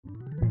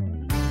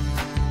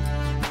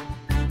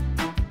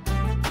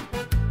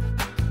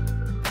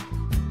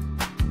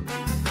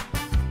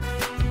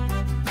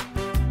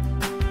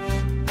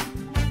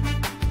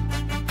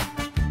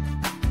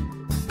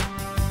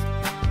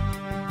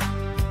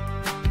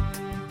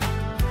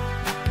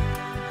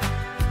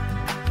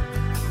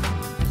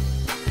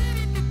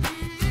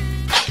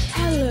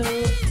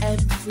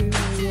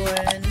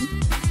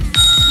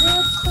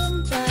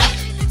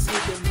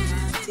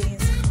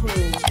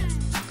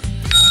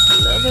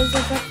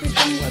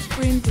Beautiful Wax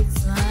Print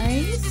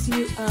Designs.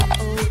 You are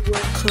all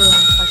welcome,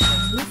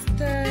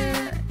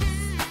 fashionistas.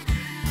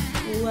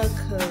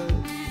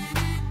 Welcome,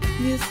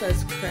 new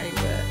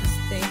subscribers.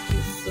 Thank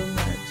you so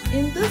much.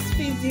 In this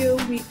video,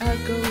 we are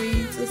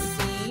going to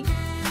see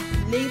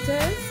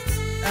latest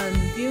and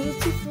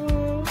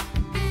beautiful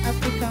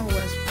African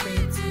wax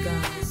print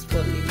gowns for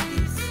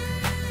ladies.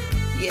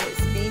 Yes,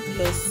 be it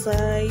plus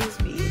size,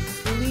 be it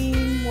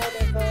slim,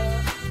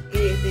 whatever,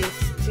 it is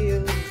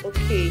still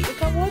okay. You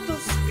can watch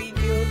this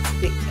video to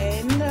the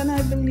end and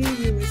I believe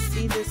you will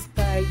see the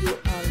style you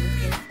are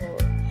looking for.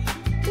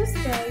 The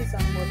styles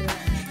are modern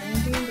and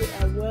trendy, they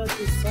are well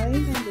designed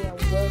and they are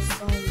well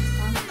sewn with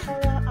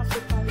Ankara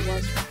African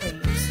wax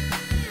print.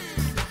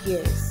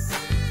 Yes,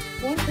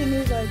 one thing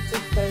is I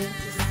took time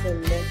to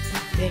select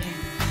them.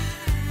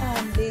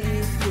 And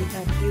ladies, they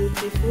are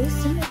beautiful.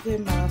 Some of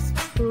them are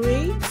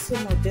straight,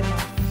 some of them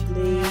are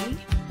flay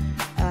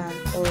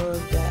and all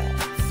that.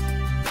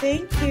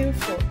 Thank you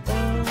for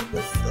all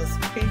the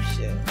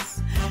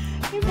subscriptions.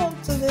 If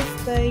up to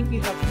this time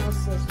you have not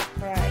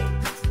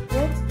subscribed,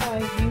 what are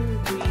you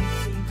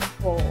waiting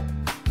for?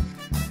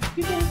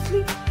 You can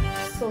click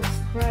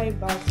subscribe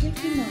by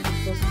clicking on the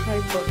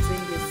subscribe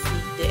button you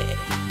see there.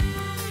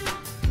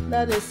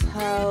 That is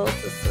how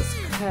to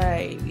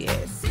subscribe.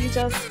 Yes, you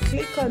just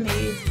click on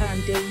it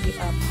and then you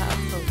are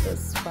part of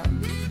this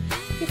family.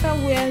 You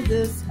can wear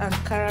this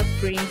Ankara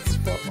prints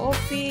for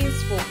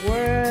office, for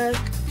work,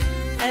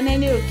 and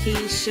any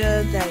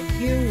occasion that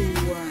you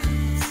want.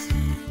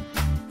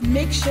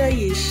 Make sure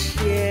you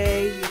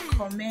share, you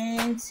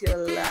comment, you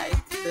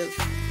like this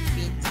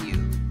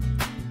video.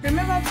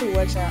 Remember to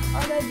watch our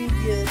other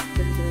videos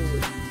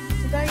below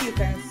so that you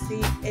can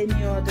see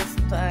any other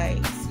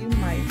styles you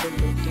might be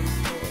looking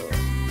for.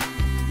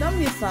 Don't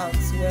miss out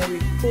when we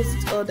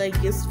post other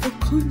useful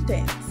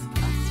content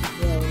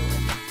as well.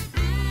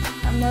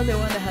 I'm not the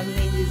one that have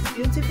made these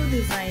beautiful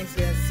designs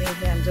you are seeing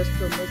here. I'm just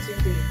promoting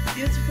the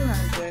beautiful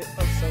handwork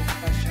of some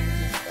fashion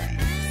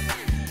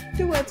designs.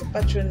 Do well to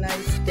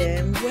patronize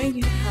them when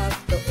you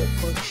have the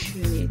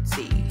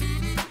opportunity.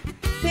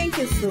 Thank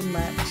you so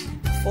much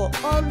for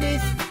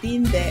always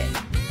being there,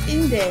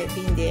 being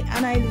there,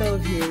 and I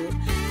love you.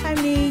 I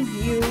mean,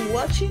 you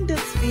watching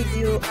this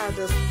video at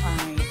this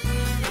time.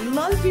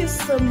 Love you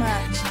so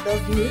much,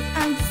 love you,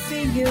 and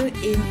see you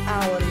in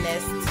our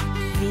next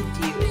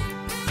video.